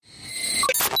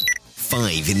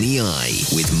Five in the Eye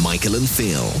with Michael and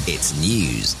Phil. It's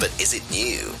news, but is it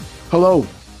new? Hello,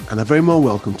 and a very warm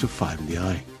welcome to Five in the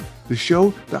Eye, the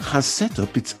show that has set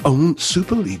up its own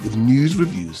super league of news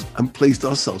reviews and placed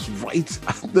ourselves right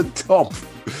at the top.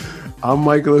 I'm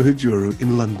Michael Ohajuru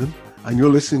in London, and you're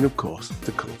listening, of course,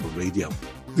 to Colourful Radio.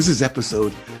 This is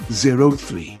episode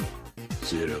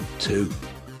 0302,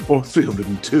 or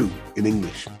 302 in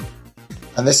English.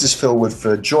 And this is Phil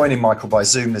Woodford joining Michael by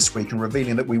Zoom this week and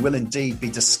revealing that we will indeed be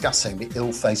discussing the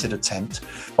ill-fated attempt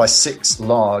by 6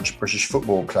 large British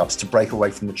football clubs to break away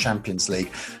from the Champions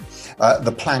League.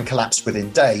 The plan collapsed within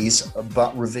days,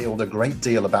 but revealed a great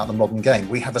deal about the modern game.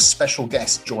 We have a special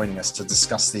guest joining us to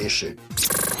discuss the issue.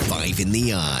 Five in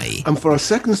the Eye. And for our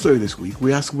second story this week,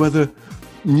 we ask whether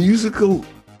musical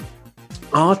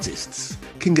artists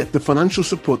can get the financial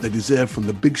support they deserve from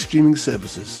the big streaming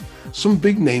services. Some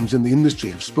big names in the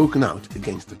industry have spoken out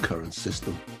against the current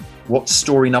system. What's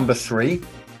story number 3?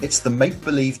 It's the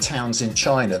make-believe towns in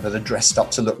China that are dressed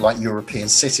up to look like European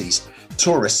cities.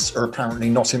 Tourists are apparently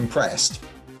not impressed.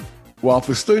 While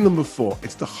for story number 4,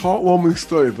 it's the heartwarming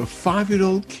story of a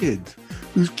 5-year-old kid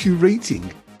who's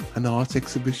curating an art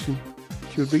exhibition.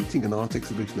 Curating an art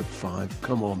exhibition at 5.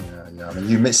 Come on. Yeah. I mean,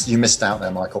 you missed out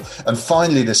there, Michael. And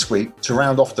finally this week, to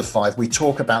round off the 5, we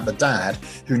talk about the dad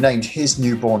who named his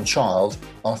newborn child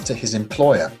after his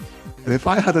employer. And if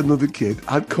I had another kid,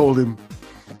 I'd call him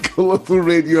Colourful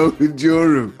Radio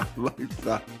Juru. I like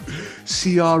that.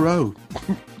 CRO.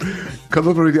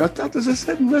 Colourful Radio. There's a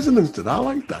certain resonance to that. I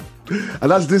like that.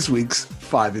 And that's this week's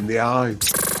Five in the Eye.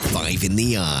 Five in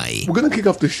the Eye. We're going to kick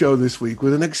off the show this week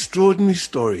with an extraordinary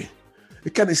story.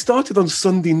 It started on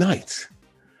Sunday night.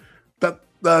 That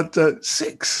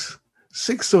six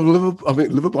of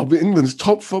Liverpool, England's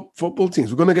top football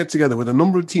teams. We're going to get together with a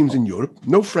number of teams in Europe.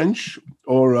 No French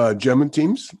or German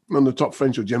teams, none of the top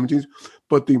French or German teams,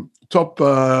 but the top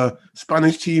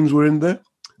Spanish teams were in there,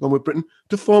 along with Britain,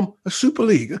 to form a super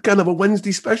league, a kind of a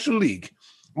Wednesday special league.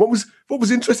 What was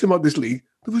interesting about this league?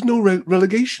 There was no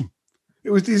relegation.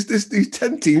 It was these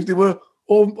 10 teams. They were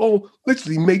all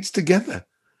literally mates together.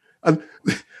 And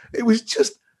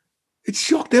it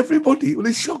shocked everybody. Well,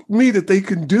 it shocked me that they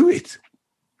can do it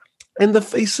in the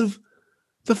face of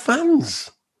the fans.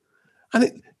 And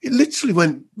it literally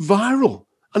went viral.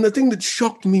 And the thing that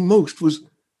shocked me most was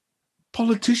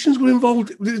politicians were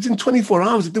involved. It was in 24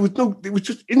 hours. It was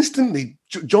just instantly,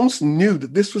 Johnson knew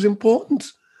that this was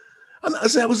important. And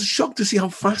I was shocked to see how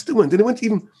fast it went. And it went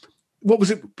even, what was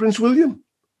it, Prince William?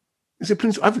 Is it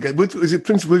Prince? I forget. Is it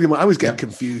Prince William? I always get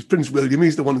confused. Prince William,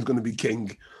 he's the one who's going to be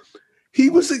king. He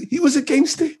was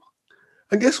against it.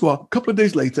 And guess what? A couple of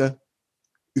days later,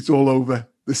 it's all over.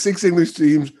 The 6 English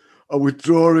teams are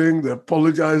withdrawing. They're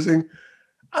apologising.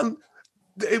 And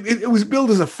it was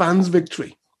billed as a fans'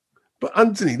 victory. But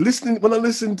Anthony, when I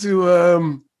listened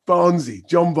to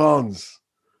John Barnes,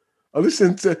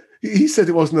 he said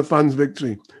it wasn't a fans'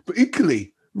 victory. But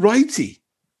equally, Wrighty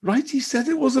said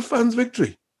it was a fans'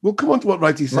 victory. We'll come on to what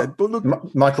Wrighty said. But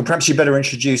look, Michael, perhaps you better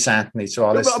introduce Anthony to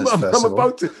our listeners first. I'm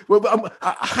about to. Well,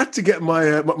 I had to get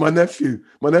my nephew.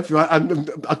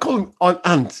 I call him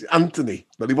Anthony,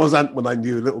 but he was Ant when I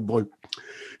knew a little boy.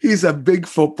 He's a big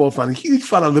football fan, a huge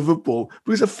fan of Liverpool,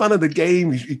 but he's a fan of the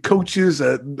game. He coaches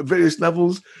at various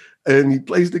levels, and he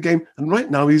plays the game. And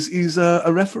right now, he's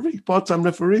a referee, part-time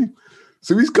referee.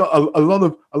 So he's got a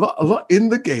lot in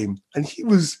the game. And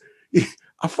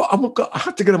I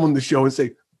had to get him on the show and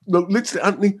say, look, literally,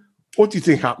 Anthony, what do you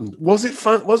think happened? Was it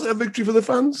a victory for the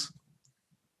fans?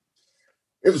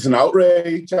 It was an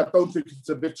outrage. I don't think it's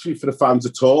a victory for the fans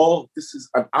at all. This is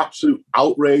an absolute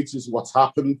outrage is what's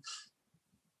happened.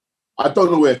 I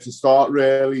don't know where to start,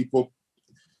 really, but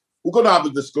we're going to have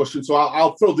a discussion. So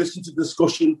I'll throw this into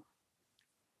discussion,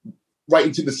 right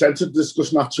into the centre of the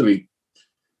discussion, actually.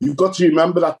 You've got to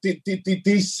remember that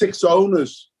these 6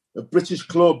 owners of British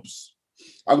clubs,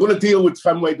 I'm going to deal with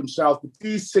Fenway themselves, but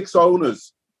these 6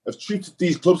 owners have treated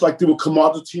these clubs like they were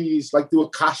commodities, like they were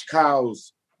cash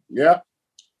cows. Yeah.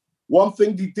 One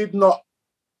thing they did not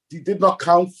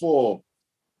count for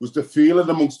was the feeling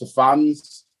amongst the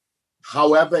fans.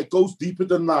 However, it goes deeper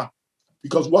than that,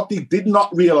 because what they did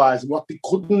not realise and what they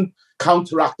couldn't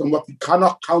counteract and what they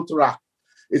cannot counteract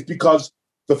is because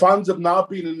the fans have now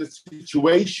been in a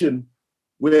situation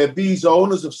where these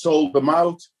owners have sold them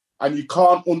out. And you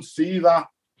can't unsee that.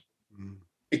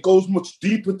 It goes much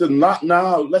deeper than that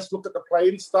now. Let's look at the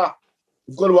playing staff.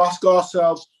 We've got to ask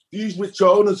ourselves, these rich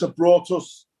owners have brought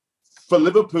us, for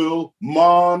Liverpool,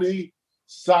 Marnie,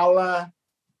 Salah,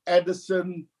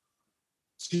 Edison,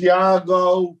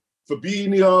 Thiago,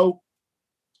 Fabinho.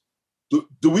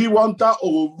 Do we want that,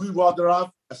 or would we rather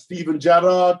have a Steven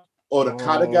Gerrard, or the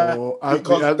Carragher,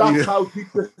 because that's how deep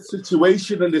the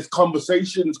situation and this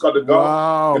conversation's got to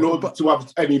go in order to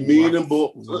have any meaning.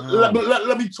 But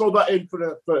let me throw that in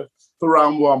for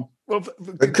round one. Well,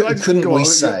 couldn't we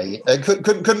say,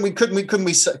 Anthony?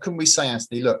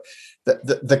 Look,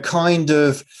 the kind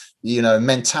of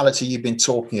mentality you've been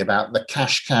talking about, the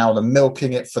cash cow, the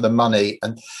milking it for the money,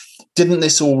 and didn't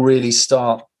this all really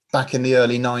start back in the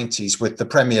early 90s with the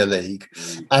Premier League?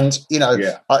 And,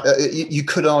 you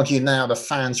could argue now the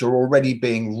fans are already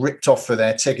being ripped off for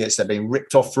their tickets. They're being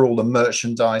ripped off for all the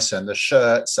merchandise and the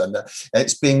shirts, and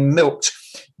it's being milked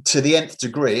to the nth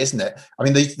degree, isn't it? I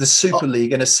mean, the Super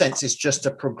League, in a sense, is just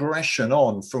a progression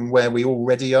on from where we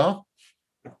already are.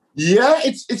 Yeah,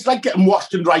 it's like getting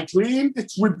washed and dry cleaned.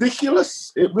 It's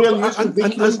ridiculous. It really is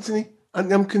ridiculous. Anthony,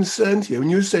 I'm concerned here. When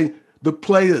you're saying the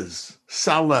players,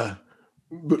 Salah,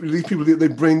 but these people that they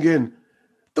bring in,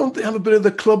 don't they have a bit of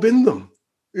the club in them?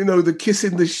 The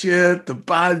kissing the shirt, the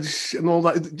badge, and all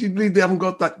that. Do you believe they haven't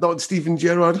got that what Steven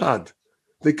Gerrard had?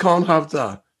 They can't have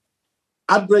that.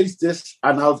 I'd raise this,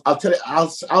 and I'll tell you. I'll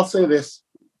say this: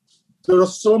 there are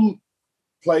some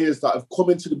players that have come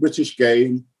into the British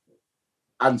game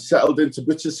and settled into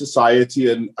British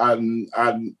society and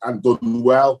done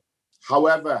well.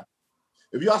 However,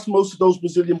 if you ask most of those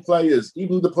Brazilian players,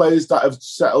 even the players that have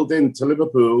settled into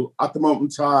Liverpool at the moment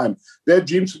in time, their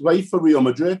dream is to play for Real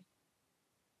Madrid.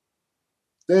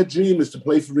 Their dream is to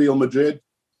play for Real Madrid.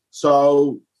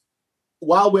 So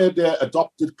while we're their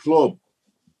adopted club,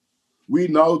 we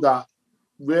know that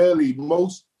really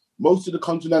most of the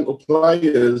continental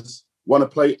players want to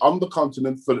play on the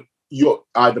continent for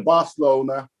either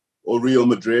Barcelona or Real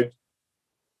Madrid.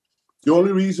 The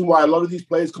only reason why a lot of these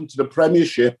players come to the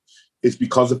Premiership is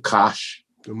because of cash.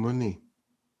 The money.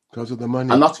 Because of the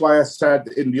money. And that's why I said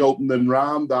in the opening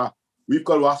round that we've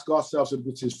got to ask ourselves in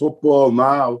British football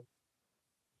now,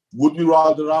 would we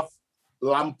rather have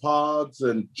Lampards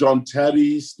and John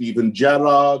Terrys, Steven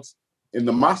Gerrards in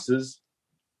the masses,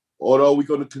 or are we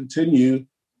going to continue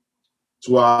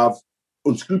to have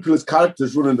unscrupulous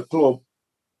characters running the club?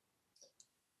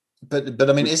 But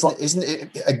I mean, isn't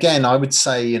it, again, I would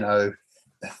say,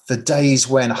 the days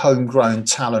when homegrown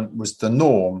talent was the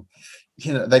norm,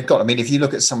 they've got, I mean, if you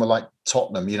look at someone like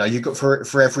Tottenham, you've got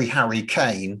for every Harry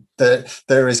Kane, there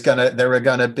are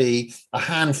going to be a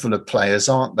handful of players,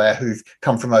 aren't there, who've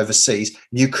come from overseas.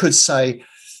 You could say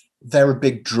they're a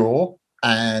big draw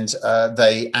and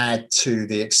they add to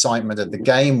the excitement of the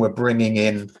game. We're bringing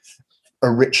in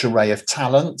a rich array of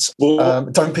talent.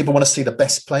 Don't people want to see the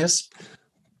best players?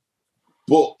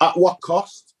 But at what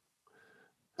cost?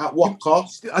 At what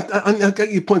cost? I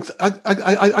get your point.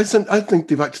 I think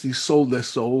they've actually sold their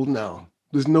soul now.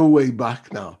 There's no way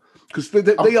back now. Because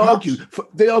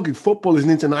they argue football is an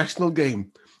international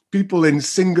game. People in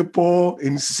Singapore,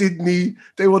 in Sydney,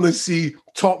 they want to see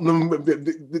Tottenham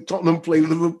play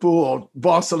Liverpool or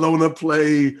Barcelona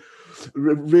play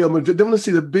Real Madrid. They want to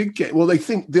see the big game. Well, they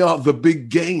think they are the big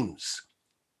games.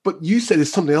 But you said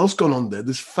there's something else going on there.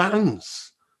 There's fans.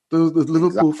 The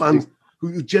Liverpool fans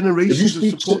who generations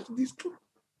have supported these clubs.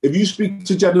 If you speak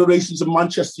to generations of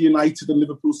Manchester United and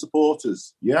Liverpool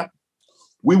supporters,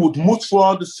 we would much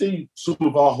rather see some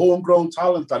of our homegrown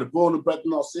talent that are born and bred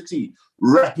in our city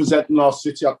representing our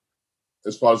city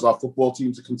as far as our football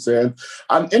teams are concerned.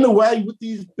 And in a way, with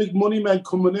these big money men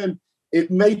coming in,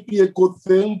 it may be a good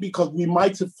thing because we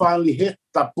might have finally hit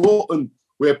that button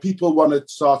where people want to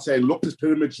start saying, look, this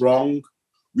pyramid's wrong.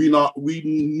 We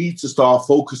need to start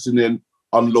focusing in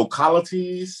on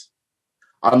localities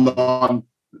and on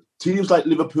teams like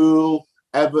Liverpool,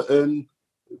 Everton,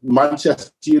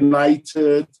 Manchester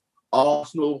United,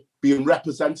 Arsenal, being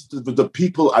representative of the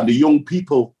people and the young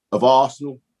people of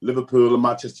Arsenal, Liverpool and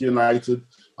Manchester United.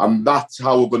 And that's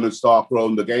how we're going to start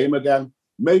growing the game again.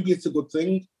 Maybe it's a good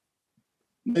thing.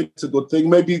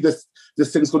 Maybe this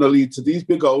thing's going to lead to these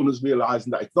big owners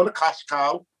realising that it's not a cash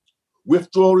cow,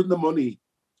 withdrawing the money,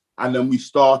 and then we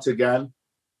start again.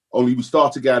 Only we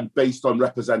start again based on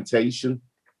representation.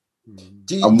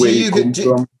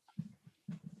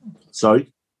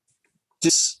 Sorry?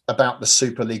 Just about the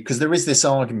Super League, because there is this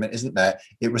argument, isn't there?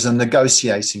 It was a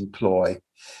negotiating ploy.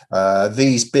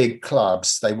 These big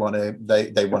clubs, they want to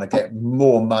get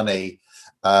more money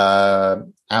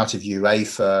out of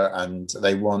UEFA, and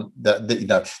they want they're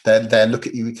look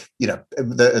at the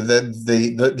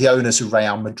owners of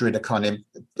Real Madrid are kind of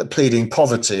pleading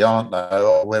poverty, aren't they?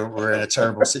 Oh, we're in a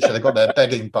terrible situation. They've got their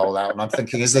begging bowl out, and I'm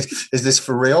thinking, is this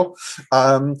for real?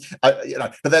 But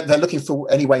they're looking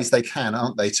for any ways they can,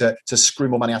 aren't they, to screw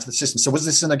more money out of the system. So was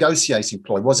this a negotiating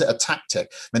ploy? Was it a tactic?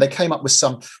 I mean, they came up with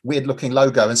some weird looking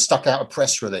logo and stuck out a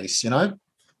press release,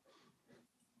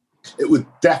 it was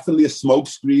definitely a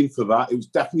smokescreen for that. It was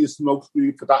definitely a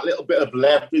smokescreen for that little bit of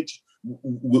leverage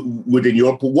within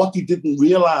Europe. But what they didn't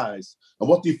realise and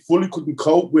what they fully couldn't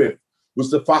cope with was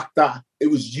the fact that it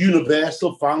was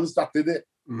universal fans that did it.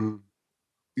 Mm.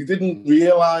 They didn't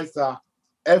realise that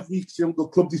every single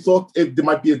club, they thought there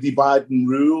might be a dividing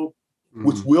rule,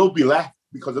 which will be left,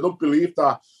 because I don't believe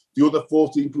that the other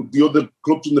 14, the other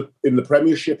clubs in the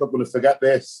Premiership are going to forget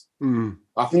this. Mm.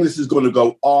 I think this is going to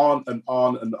go on and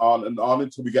on and on and on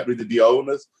until we get rid of the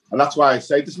owners. And that's why I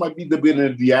say this might be the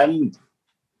beginning of the end.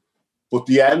 But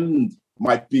the end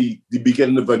might be the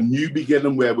beginning of a new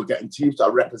beginning where we're getting teams that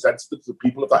are representative of the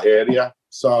people of that area.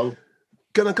 So,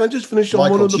 can I just finish on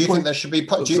Michael, one other do you point? think there should be?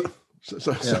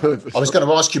 Sorry, I was going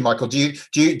to ask you, Michael. I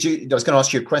was going to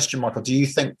ask you a question, Michael. Do you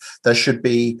think there should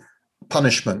be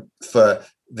punishment for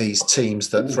these teams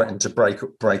that threaten to break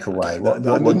away? What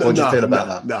do you feel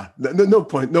about that? No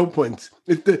point.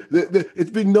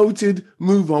 It's been noted.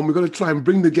 Move on. We're going to try and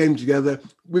bring the game together.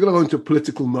 We're going to go into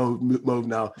political mode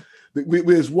now.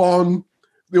 There's one.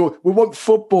 We want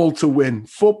football to win.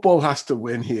 Football has to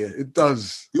win here. It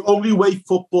does. The only way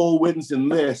football wins in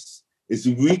this is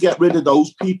if we get rid of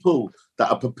those people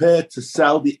that are prepared to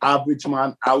sell the average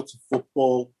man out of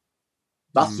football.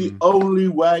 That's the only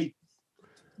way.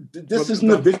 This isn't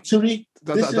a victory.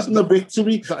 This isn't a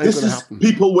victory. This is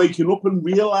people waking up and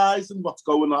realising what's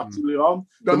going actually on.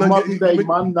 The modern day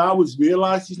man now has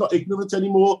realised he's not ignorant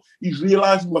anymore. He's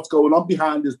realising what's going on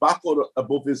behind his back or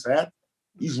above his head.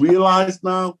 He's realised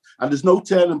now, and there's no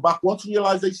turning back. Once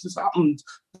realisation's happened,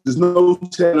 there's no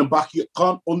turning back. You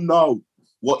can't unknow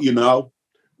what you know.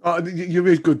 You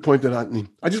raised a good point there, Anthony.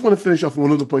 I just want to finish off on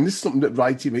one other point. This is something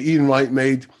that Ian Wright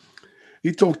made.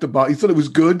 He thought it was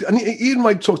good. And Ian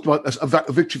Wright talked about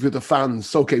a victory for the fans.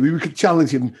 So, okay, we could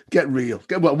challenge him, get real.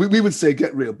 We would say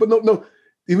get real. But no,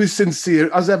 he was sincere.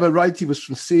 As ever, Wright, he was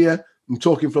sincere and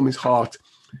talking from his heart.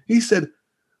 He said,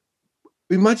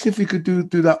 imagine if we could do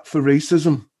that for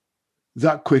racism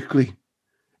that quickly.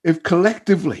 If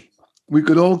collectively we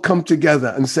could all come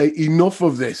together and say, enough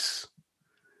of this.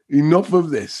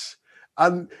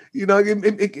 And,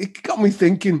 it got me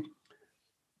thinking,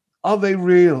 are they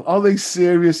real? Are they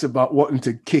serious about wanting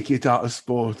to kick it out of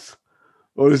sport?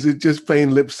 Or is it just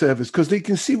paying lip service? Because they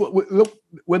can see look,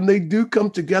 when they do come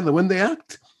together, when they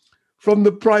act, from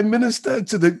the Prime Minister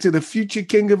to the future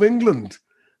King of England,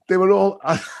 they were all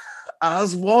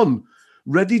as one,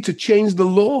 ready to change the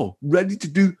law, ready to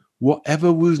do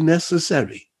whatever was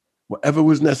necessary.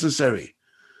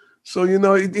 So,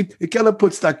 it kind of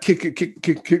puts that kick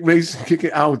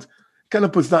it out, kind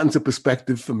of puts that into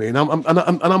perspective for me. And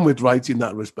I'm with Wright in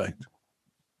that respect.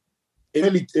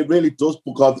 It really does,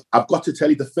 because I've got to tell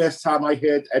you, the first time I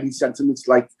heard any sentiments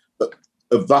like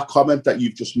of that comment that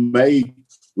you've just made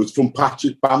was from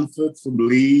Patrick Bamford from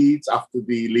Leeds after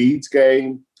the Leeds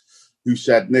game, who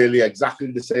said nearly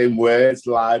exactly the same words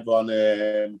live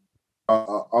on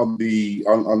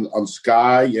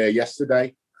Sky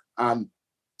yesterday. And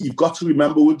you've got to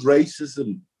remember, with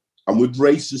racism and with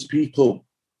racist people,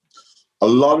 a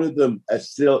lot of them are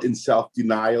still in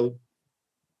self-denial.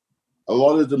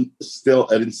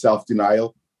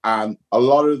 And a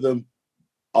lot of them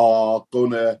are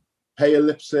going to pay a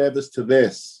lip service to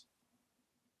this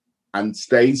and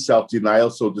stay in self-denial.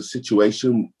 So the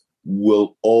situation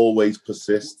will always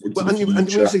persist into the future. And when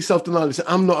you say self-denial, you say,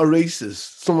 I'm not a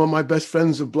racist. Some of my best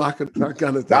friends are black and that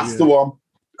kind of thing. That's the one.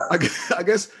 I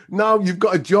guess now you've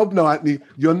got a job now, Anthony.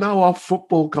 You're now our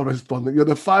football correspondent. You're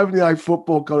the Five in the Eye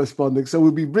football correspondent. So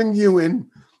we'll be bringing you in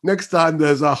next time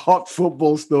there's a hot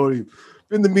football story.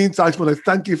 In the meantime, I just want to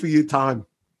thank you for your time.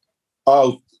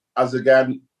 Oh, as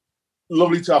again,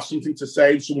 lovely to have something to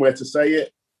say, somewhere to say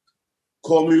it.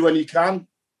 Call me when you can.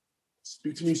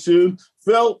 Speak to me soon.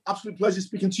 Phil, absolute pleasure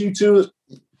speaking to you too.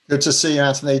 Good to see you,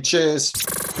 Anthony. Cheers.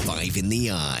 Five in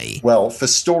the Eye. Well, for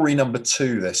story number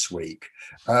 2 this week,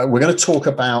 we're going to talk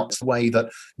about the way that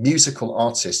musical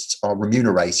artists are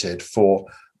remunerated for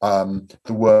the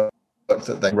work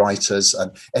that their writers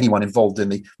and anyone involved in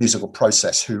the musical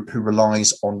process who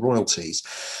relies on royalties.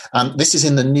 This is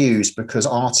in the news because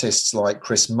artists like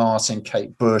Chris Martin,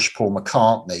 Kate Bush, Paul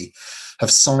McCartney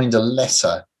have signed a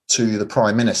letter to the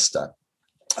Prime Minister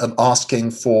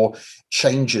asking for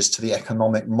changes to the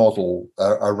economic model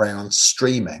around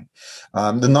streaming.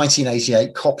 The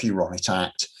 1988 Copyright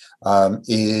Act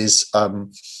is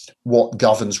what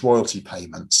governs royalty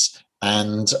payments,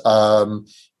 and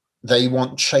they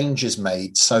want changes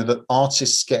made so that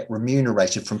artists get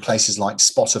remunerated from places like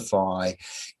Spotify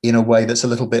in a way that's a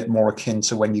little bit more akin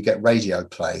to when you get radio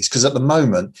plays. Because at the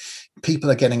moment, people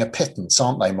are getting a pittance,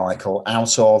 aren't they, Michael,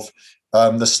 out of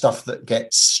the stuff that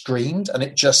gets streamed, and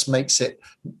it just makes it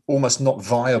almost not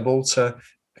viable to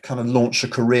kind of launch a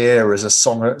career as a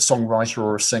songwriter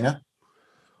or a singer?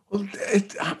 Well,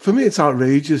 for me, it's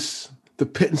outrageous, the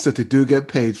pittance that they do get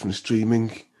paid from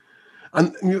streaming.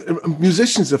 And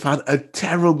musicians have had a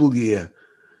terrible year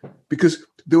because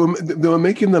they were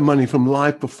making their money from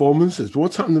live performances. But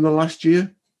what's happened in the last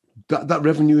year? That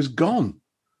revenue is gone.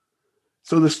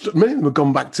 So many of them have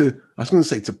gone back to, I was going to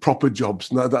say, to proper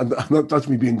jobs. No, that's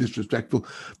me being disrespectful.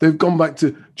 They've gone back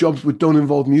to jobs which don't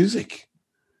involve music.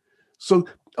 So,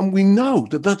 and we know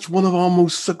that that's one of our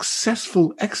most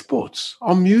successful exports,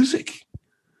 our music.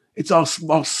 It's our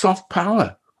soft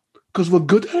power because we're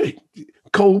good at it.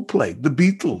 Coldplay, the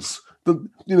Beatles, the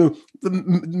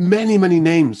many, many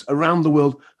names around the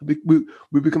world,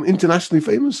 we become internationally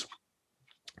famous.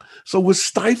 So we're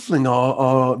stifling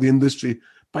the industry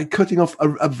by cutting off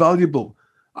a valuable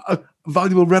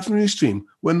revenue stream.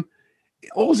 When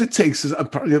all it takes is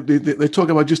they talk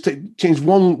about just change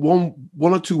one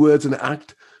or two words in an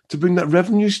act to bring that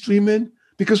revenue stream in.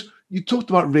 Because you talked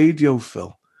about radio,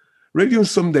 Phil. Radio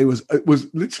someday was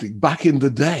literally back in the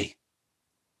day.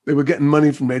 They were getting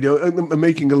money from radio and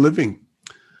making a living.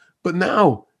 But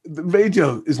now the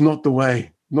radio is not the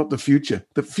way, not the future.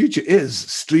 The future is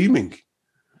streaming.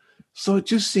 So it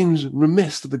just seems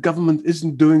remiss that the government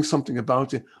isn't doing something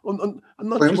about it.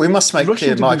 We must make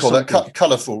clear, Michael, that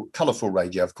colourful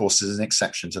radio, of course, is an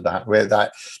exception to that, where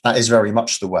that is very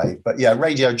much the way. But yeah,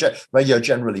 radio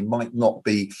generally might not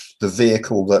be the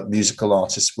vehicle that musical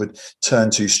artists would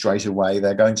turn to straight away.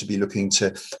 They're going to be looking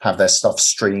to have their stuff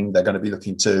streamed. They're going to be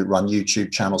looking to run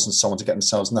YouTube channels and so on to get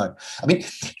themselves known. I mean,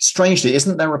 strangely,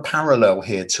 isn't there a parallel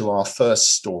here to our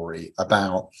first story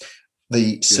about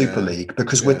the Super League,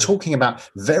 because we're talking about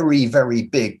very, very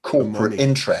big corporate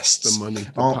interests, the money,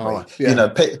 the aren't power. we? Yeah.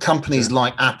 Companies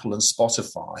like Apple and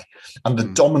Spotify, and the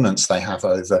dominance they have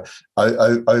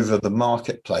over the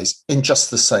marketplace, in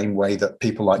just the same way that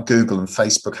people like Google and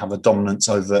Facebook have a dominance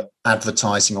over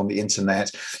advertising on the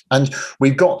internet. And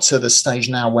we've got to the stage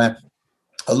now where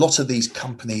a lot of these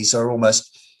companies are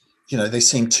almost, they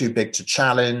seem too big to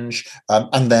challenge,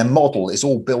 and their model is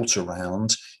all built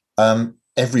around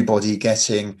everybody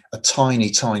getting a tiny,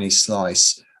 tiny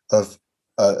slice of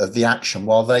the action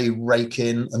while they rake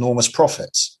in enormous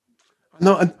profits.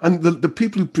 No, and the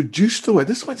people who produce the way,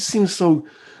 this is why it seems so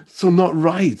not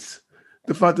right.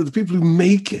 The fact that the people who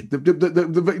make it,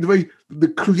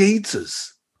 the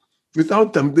creators,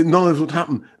 without them, none of this would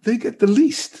happen. They get the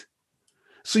least.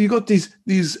 So you got these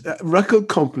record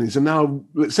companies, and now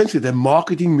essentially they're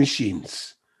marketing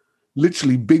machines.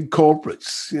 Literally big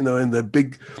corporates, in their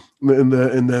big, in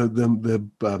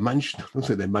the mansion. I don't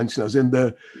say their mansion. I was in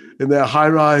their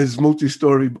high-rise,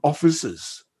 multi-story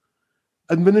offices,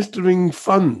 administering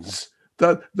funds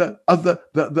that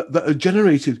are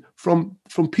generated from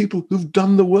people who've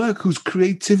done the work, whose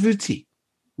creativity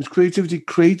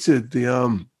created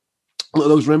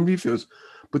those remedy fields,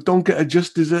 but don't get a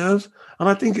just deserves. And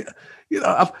I think,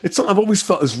 it's something I've always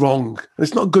felt is wrong.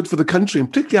 It's not good for the country, and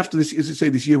particularly after this, as you say,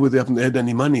 this year where they haven't had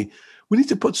any money. We need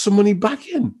to put some money back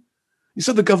in. You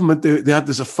said the government, they had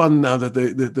this a fund now that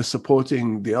they're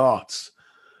supporting the arts.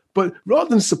 But rather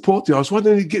than support the arts, why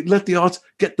don't they let the arts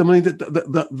get the money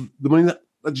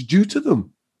that's due to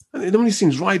them? And it only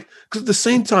seems right, because at the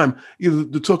same time,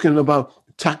 they're talking about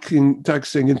taxing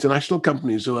international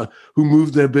companies who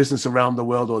move their business around the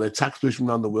world, or their tax position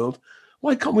around the world.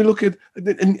 Why can't we look at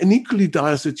an equally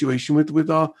dire situation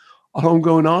with our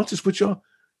homegrown artists, which are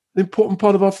an important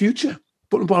part of our future,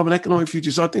 important part of an economic future?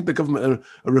 So I think the government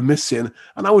are remiss here,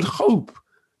 and I would hope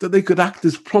that they could act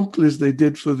as promptly as they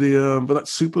did for that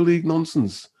Super League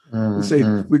nonsense, and say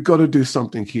we've got to do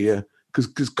something here, because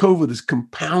COVID has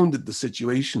compounded the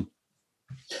situation.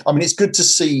 I mean, it's good to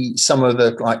see some of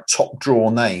the top draw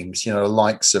names,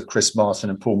 likes of Chris Martin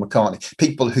and Paul McCartney,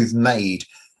 people who've made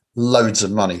loads of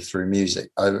money through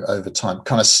music over time,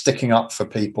 kind of sticking up for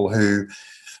people who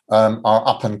are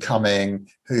up and coming,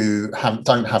 who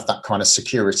don't have that kind of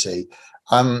security.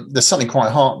 There's something quite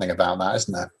heartening about that,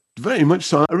 isn't there? Very much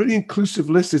so. A really inclusive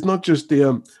list is not just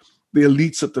the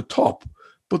elites at the top,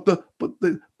 but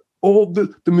all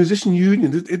the musician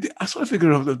union. I sort of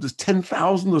figure out that there's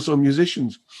 10,000 or so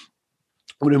musicians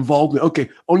were involved in it. Okay,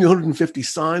 only 150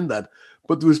 signed that,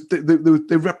 but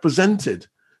they represented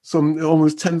some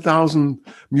almost 10,000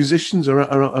 musicians are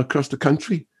across the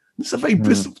country. This is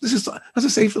this is, as I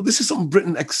say, Phil, this is something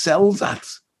Britain excels at.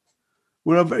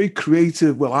 We're a very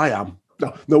creative. Well, I am.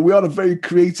 No, we are a very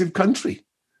creative country.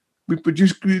 We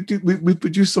produce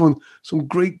some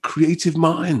great creative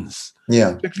minds,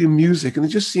 particularly in music, and it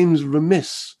just seems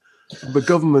remiss the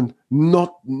government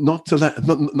not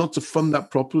to fund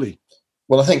that properly?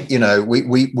 Well, I think,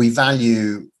 we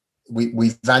value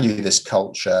this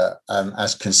culture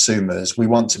as consumers. We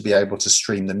want to be able to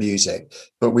stream the music,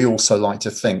 but we also like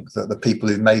to think that the people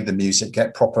who've made the music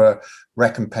get proper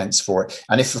recompense for it.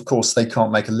 And if, of course, they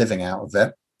can't make a living out of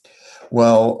it,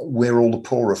 well, we're all the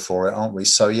poorer for it, aren't we?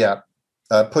 So, yeah,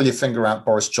 pull your finger out,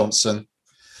 Boris Johnson,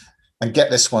 and get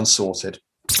this one sorted.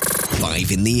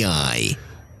 5 in the Eye.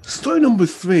 Story number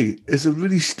 3 is a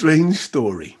really strange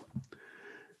story.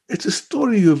 It's a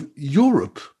story of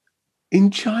Europe in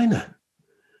China.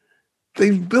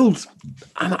 They've built,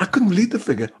 and I couldn't believe the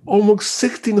figure, almost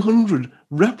 1,600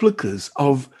 replicas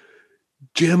of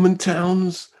German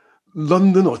towns,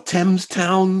 London or Thames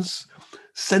towns,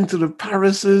 centre of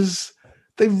Parises.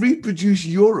 They reproduce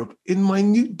Europe in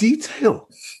minute detail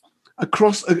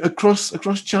across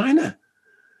China.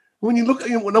 When you look,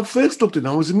 when I first looked at it,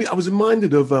 I was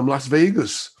reminded of Las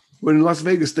Vegas. When in Las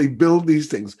Vegas they build these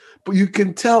things, but you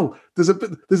can tell there's a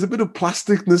bit of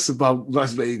plasticness about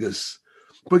Las Vegas.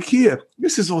 But here,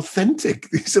 this is authentic.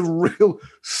 These are real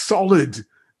solid.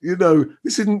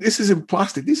 This isn't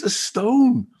plastic. These are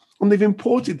stone, and they've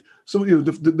imported some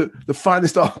the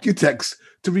finest architects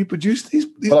to reproduce these.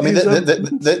 Well, I mean,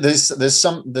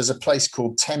 there's a place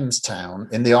called Thames Town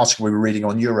in the article we were reading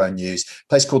on Euronews. A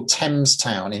place called Thames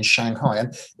Town in Shanghai,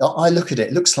 and I look at it.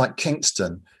 It looks like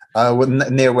Kingston.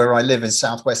 Near where I live in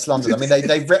southwest London. I mean,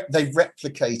 they've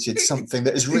replicated something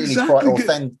that is really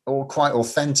quite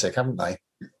authentic, haven't they?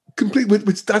 Complete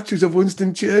with statues of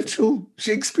Winston Churchill,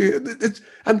 Shakespeare,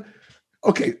 and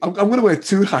okay, I'm going to wear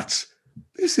 2 hats.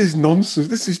 This is nonsense.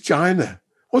 This is China.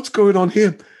 What's going on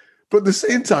here? But at the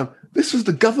same time, this was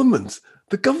the government,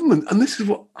 and this is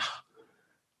what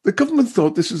the government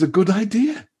thought this was a good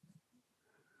idea.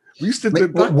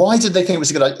 Why did they think it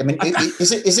was a good idea? I mean,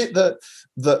 is it that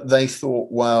they thought,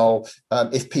 well,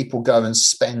 if people go and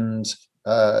spend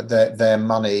their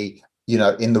money,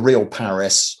 in the real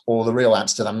Paris or the real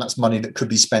Amsterdam, that's money that could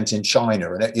be spent in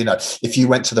China, and if you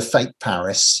went to the fake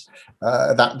Paris,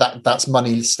 that's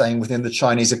money staying within the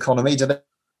Chinese economy. Do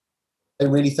they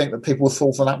really think that people would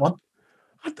fall for that one?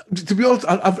 To be honest,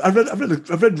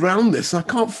 I've read around this, and I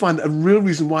can't find a real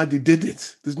reason why they did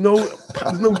it. There's no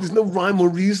rhyme or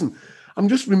reason. I'm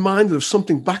just reminded of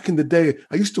something back in the day.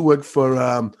 I used to work for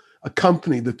a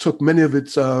company that took many of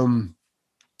its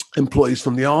employees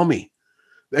from the army,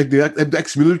 the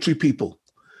ex-military people,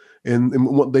 in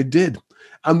what they did.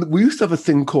 And we used to have a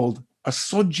thing called a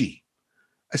SOGI,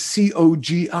 a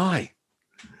COGI.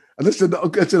 And it's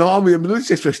an army and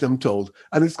military expression, I'm told.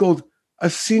 And it's called a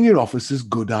senior officer's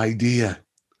good idea.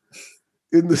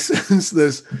 In the sense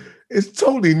it's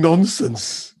totally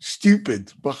nonsense,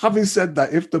 stupid. But having said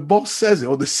that, if the boss says it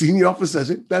or the senior officer says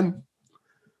it, then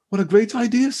what a great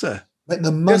idea, sir. But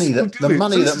the money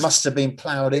that must have been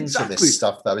ploughed into this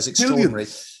stuff, though, is extraordinary.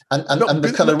 And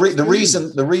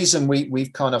the reason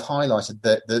we've kind of highlighted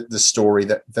the story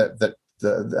that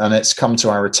and it's come to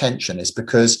our attention is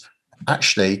because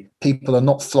actually people are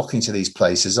not flocking to these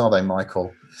places, are they,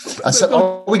 Michael? And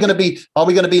so are we going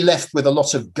to be left with a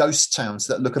lot of ghost towns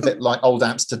that look a bit like old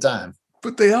Amsterdam?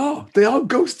 But they are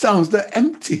ghost towns. They're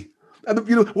empty. And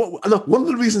one of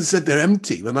the reasons I said they're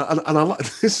empty, and I like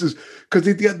this is because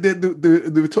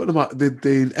they were talking about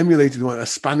they emulated a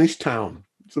Spanish town,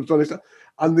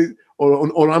 and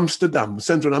or Amsterdam,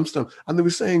 central Amsterdam, and they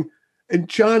were saying in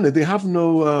China they have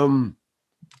no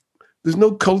there's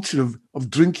no culture of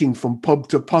drinking from pub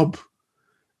to pub,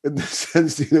 in the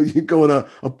sense you go on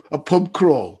a pub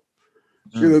crawl.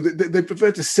 They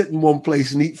prefer to sit in one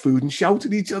place and eat food and shout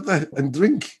at each other and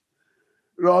drink,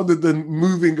 rather than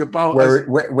moving about.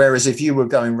 Whereas if you were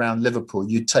going around Liverpool,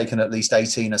 you'd taken at least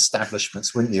 18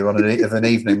 establishments, wouldn't you, on an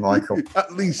evening, Michael?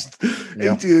 At least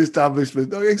 18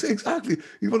 establishments. No, exactly.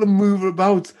 You want to move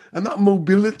about, and that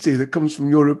mobility that comes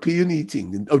from European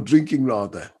eating or drinking,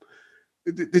 rather.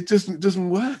 It doesn't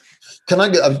work. Can I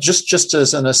just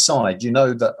as an aside?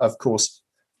 That of course,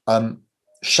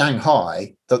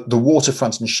 Shanghai, the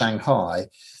waterfront in Shanghai,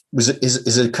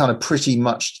 is a kind of pretty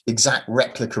much exact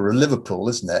replica of Liverpool,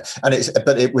 isn't it?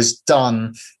 But it was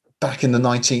done back in the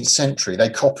 19th century. They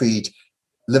copied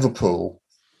Liverpool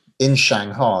in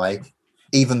Shanghai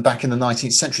even back in the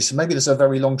 19th century. So maybe there's a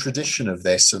very long tradition of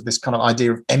this kind of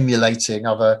idea of emulating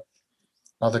other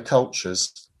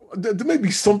cultures. There may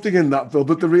be something in that, Phil,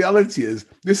 but the reality is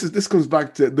this comes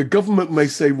back to the government may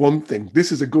say one thing,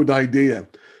 this is a good idea,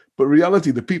 but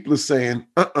reality, the people are saying,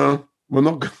 we're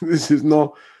not. This is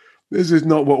not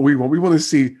what we want. We want to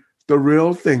see the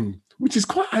real thing, which is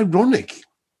quite ironic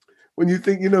when you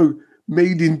think,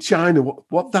 made in China,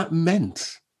 what that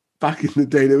meant. back in the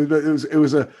day. It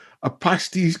was a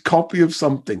pastiche copy of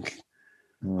something.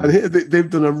 And here they've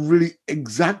done a really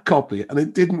exact copy, and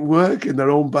it didn't work in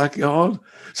their own backyard.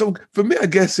 So for me, I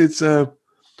guess it's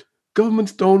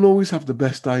governments don't always have the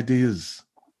best ideas.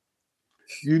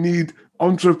 You need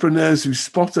entrepreneurs who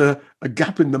spot a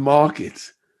gap in the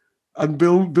market and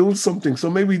build something. So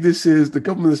maybe this is the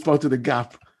government has spotted a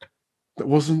gap that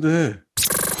wasn't there.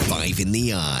 5 in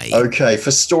the Eye. Okay, for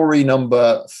story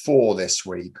number 4 this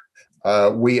week,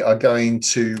 we are going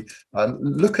to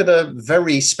look at a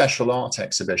very special art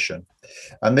exhibition.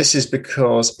 And this is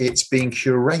because it's being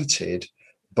curated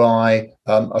by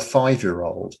a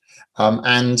 5-year-old.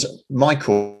 And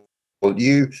Michael,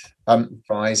 you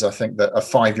advise, I think, that a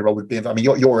 5-year-old would be. I mean,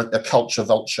 you're a culture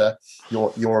vulture.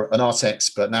 You're an art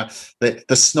expert. Now,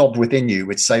 the snob within you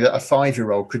would say that a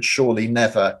 5-year-old could surely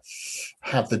never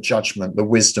have the judgment, the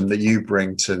wisdom that you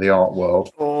bring to the art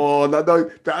world. Oh, no,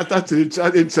 that's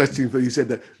an interesting thing. You said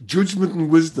that judgment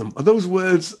and wisdom are those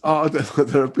words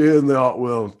that appear in the art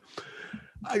world.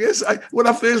 I guess when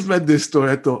I first read this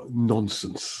story, I thought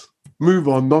nonsense. Move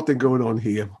on, nothing going on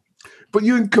here. But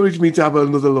you encouraged me to have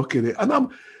another look at it,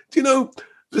 and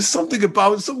there's something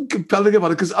compelling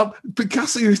about it, because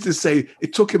Picasso used to say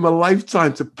it took him a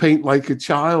lifetime to paint like a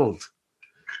child,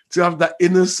 to have that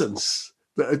innocence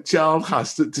that a child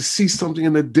has, to see something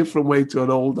in a different way to an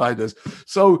old eye does.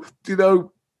 So,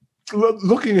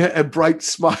 looking at a bright,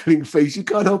 smiling face, you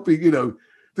can't help it,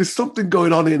 there's something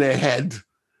going on in her head.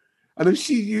 And if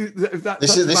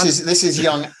this is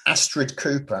young Astrid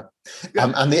Cooper,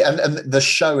 and the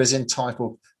show is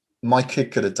entitled "My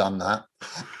Kid Could Have Done That,"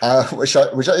 which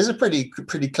is a pretty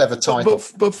clever title.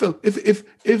 But Phil, if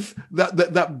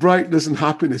that brightness and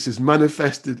happiness is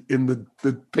manifested in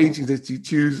the paintings that she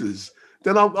chooses,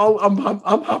 then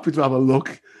I'm happy to have a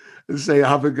look and say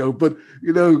have a go. But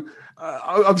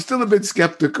I'm still a bit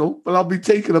skeptical, but I'll be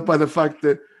taken up by the fact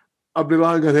that I'm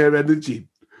relying on her energy.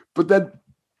 But then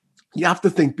you have to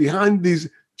think, behind these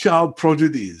child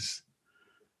prodigies,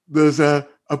 there's a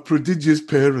prodigious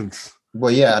parent.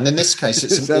 Well, yeah, and in this case,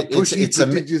 it's a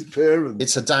parent.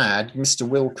 It's a dad, Mr.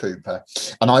 Will Cooper,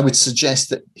 and I would suggest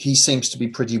that he seems to be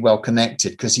pretty well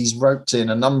connected, because he's roped in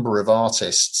a number of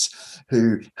artists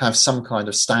who have some kind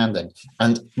of standing,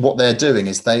 and what they're doing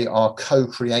is they are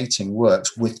co-creating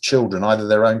works with children, either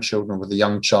their own children or with a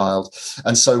young child.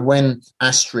 And so when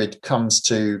Astrid comes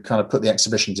to kind of put the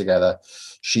exhibition together,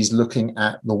 she's looking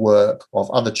at the work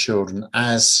of other children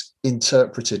as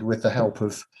interpreted with the help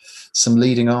of some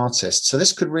leading artists. So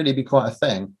this could really be quite a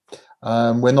thing.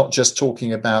 We're not just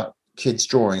talking about kids'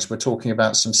 drawings. We're talking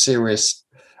about some serious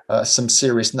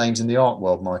names in the art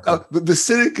world, Michael. The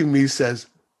cynic in me says,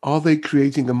 are they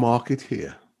creating a market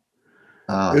here?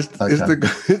 Are these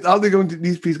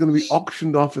pieces going to be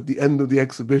auctioned off at the end of the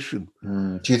exhibition?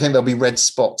 Do you think there'll be red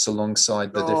spots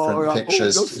alongside the different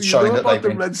pictures showing that they've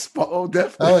been red spot? Oh,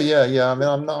 definitely. Oh yeah. I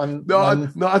mean,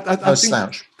 I'm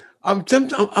slouch. I'm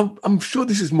tempted. I'm sure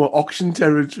this is more auction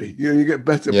territory. You get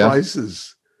better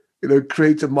prices.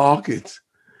 Create a market.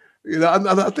 And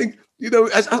I think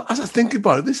as I think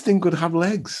about it, this thing could have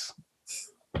legs.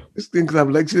 This thing could have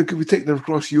legs. Could be taken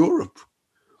across Europe.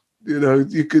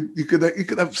 You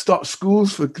could have start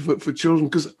schools for children,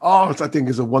 because art, I think,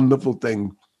 is a wonderful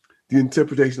thing. The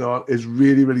interpretation of art is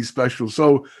really, really special.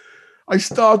 So I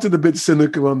started a bit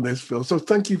cynical on this, Phil. So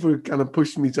thank you for kind of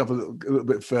pushing me to have a little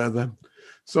bit further.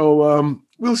 So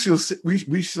we shall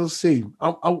see.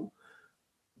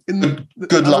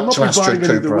 Good luck to Astrid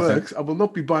Cooper. I will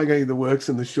not be buying any of the works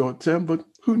in the short term, but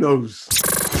who knows?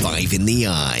 5 in the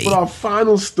Eye. But our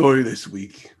final story this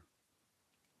week,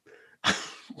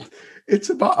 it's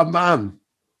about a man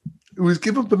who was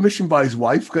given permission by his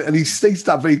wife, and he states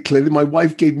that very clearly. My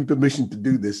wife gave me permission to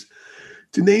do this,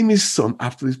 to name his son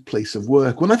after his place of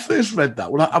work. When I first read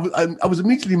that, I was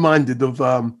immediately reminded of,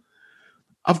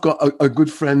 I've got a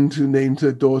good friend who named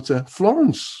her daughter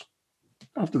Florence,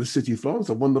 after the city of Florence,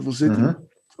 a wonderful city. Mm-hmm.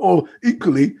 Or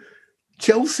equally,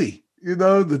 Chelsea,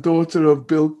 the daughter of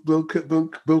Bill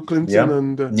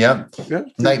Clinton. Yeah.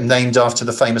 Named after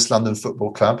the famous London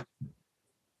Football Club.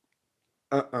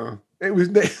 It was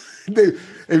named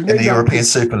in the European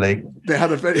Super League. They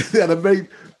had a very.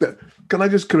 Can I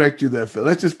just correct you there, Phil?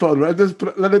 Let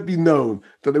it be known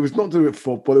that it was not to do with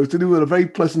football. It was to do with a very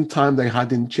pleasant time they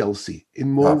had in Chelsea,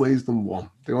 in more ways than one.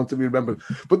 They want to be remembered.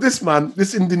 But this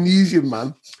Indonesian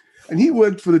man, and he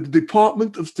worked for the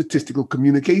Department of Statistical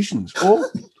Communications.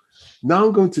 Or now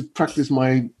I'm going to practice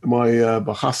my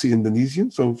Bahasa Indonesian,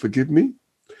 so forgive me.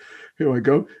 Here I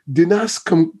go. Dinas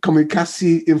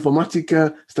Komunikasi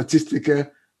Informatika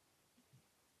Statistika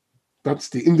That's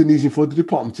the Indonesian for the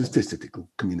Department of Statistical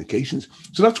Communications.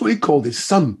 So that's what he called his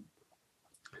son.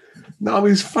 Now,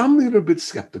 his family are a bit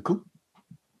skeptical.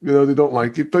 They don't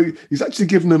like it, but he's actually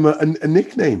given him a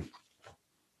nickname.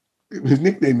 His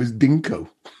nickname is Dinko.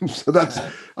 So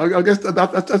I guess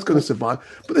that's going to survive.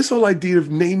 But this whole idea of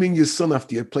naming your son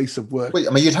after your place of work. Well,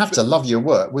 I mean, you'd have to love your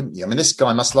work, wouldn't you? I mean, this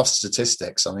guy must love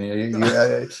statistics. I mean,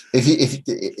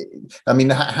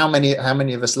 how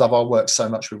many of us love our work so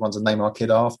much we want to name our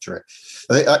kid after it?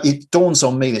 It dawns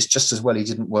on me it's just as well he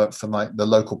didn't work for the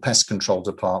local pest control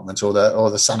department or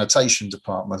the sanitation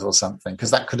department or something,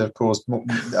 because that could have caused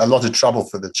a lot of trouble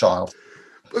for the child.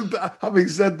 But having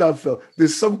said that, Phil,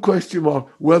 there's some question mark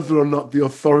whether or not the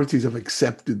authorities have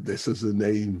accepted this as a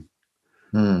name.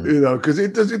 Because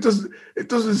it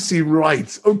doesn't seem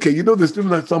right. Okay, there's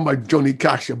that song by Johnny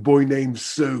Cash, A Boy Named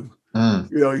Sue.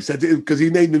 He said because he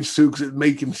named him Sue because it'd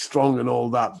make him strong and all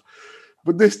that.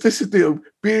 But this is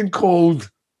being called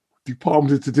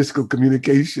Department of Statistical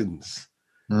Communications,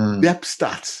 the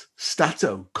EPSTAT,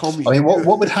 Stato, Commie. I mean,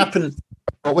 what would happen?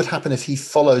 What would happen if he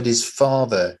followed his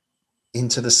father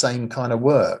into the same kind of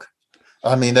work?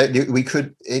 I mean, we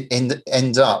could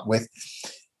end up with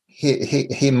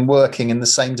him working in the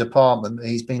same department that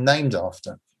he's been named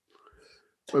after.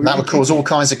 Well, that would cause all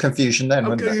kinds of confusion then,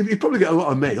 wouldn't it? You'd probably get a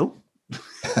lot of mail.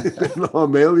 A lot of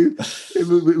mail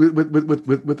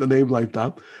with a name like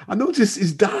that. I noticed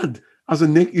his dad has a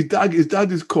nick. His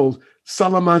dad is called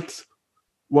Salamat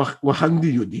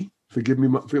Wahandiyudi. Forgive me,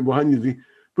 Wahandiyudi.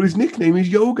 But his nickname is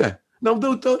Yoga. Now,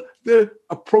 they're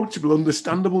approachable,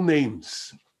 understandable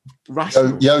names.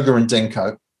 Rational. Yoga and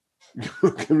Dinko.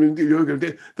 Yoga,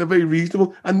 they're very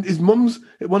reasonable. And his mum's,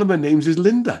 one of her names is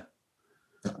Linda.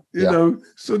 So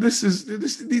this is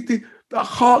the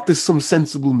heart. There's some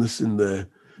sensibleness in there,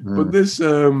 but this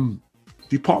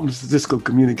Department of Statistical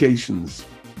Communications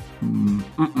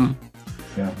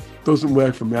doesn't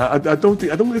work for me. I don't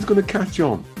think it's going to catch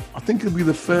on. I think it'll be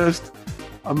the first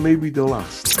and maybe the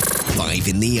last. Five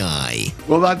in the Eye.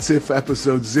 Well, that's it for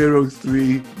episode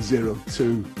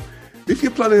 0302. If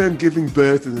you're planning on giving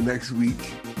birth in the next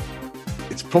week,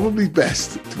 it's probably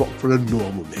best to opt for a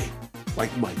normal name,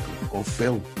 like Michael or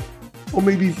Phil, or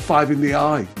maybe Five in the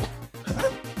Eye.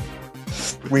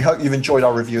 We hope you've enjoyed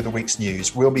our review of the week's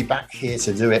news. We'll be back here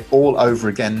to do it all over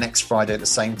again next Friday at the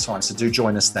same time, so do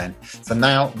join us then. For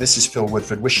now, this is Phil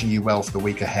Woodford wishing you well for the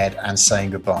week ahead and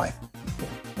saying goodbye.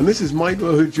 And this is Michael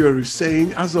Ohujuru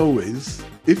saying, as always,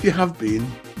 if you have been,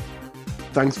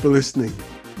 thanks for listening.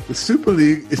 The Super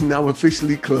League is now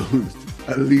officially closed,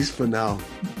 at least for now.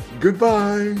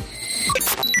 Goodbye.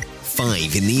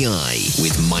 Five in the Eye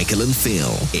with Michael and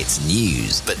Phil. It's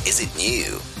news, but is it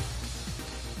new?